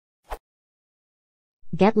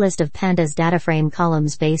Get list of Pandas Dataframe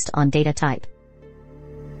columns based on data type.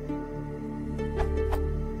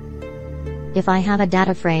 If I have a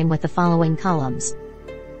data frame with the following columns.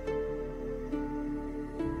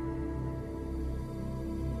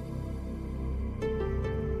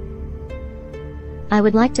 I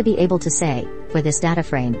would like to be able to say, for this data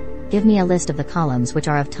frame, give me a list of the columns which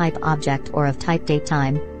are of type object or of type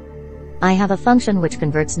datetime. I have a function which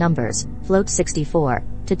converts numbers, float 64,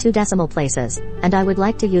 to 2 decimal places, and I would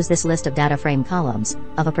like to use this list of data frame columns,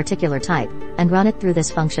 of a particular type, and run it through this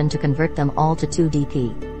function to convert them all to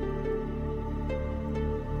 2dp.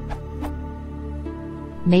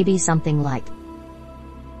 Maybe something like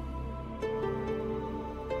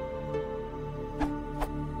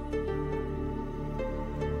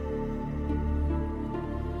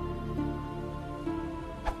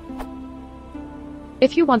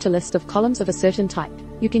If you want a list of columns of a certain type,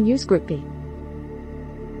 you can use group B.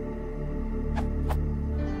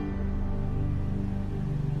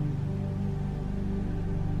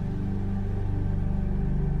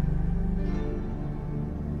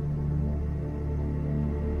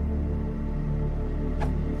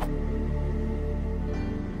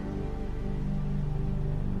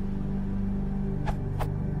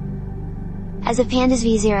 As of Pandas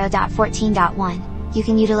v0.14.1, you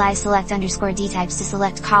can utilize select_dtypes to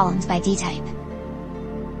select columns by dtype.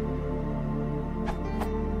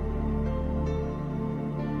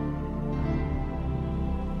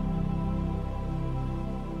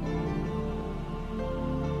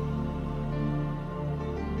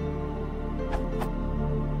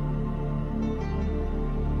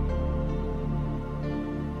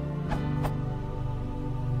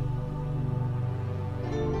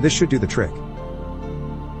 This should do the trick.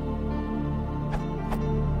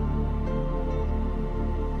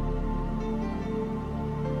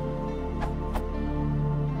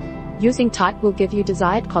 Using type will give you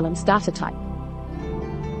desired columns data type.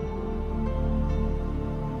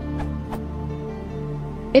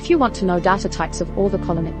 If you want to know data types of all the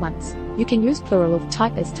column at once, you can use plural of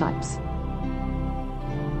type as types.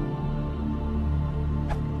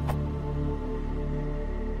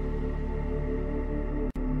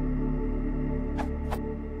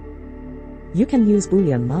 You can use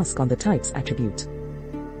Boolean mask on the types attribute.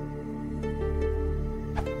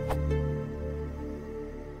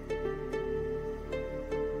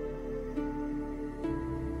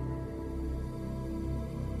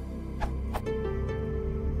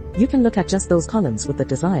 You can look at just those columns with the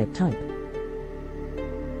desired type.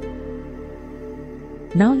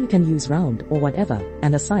 Now you can use round or whatever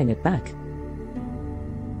and assign it back.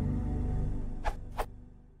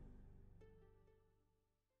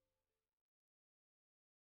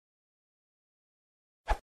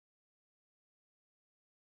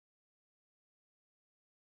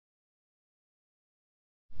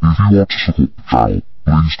 If you want to support the channel,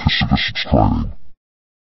 please consider subscribing.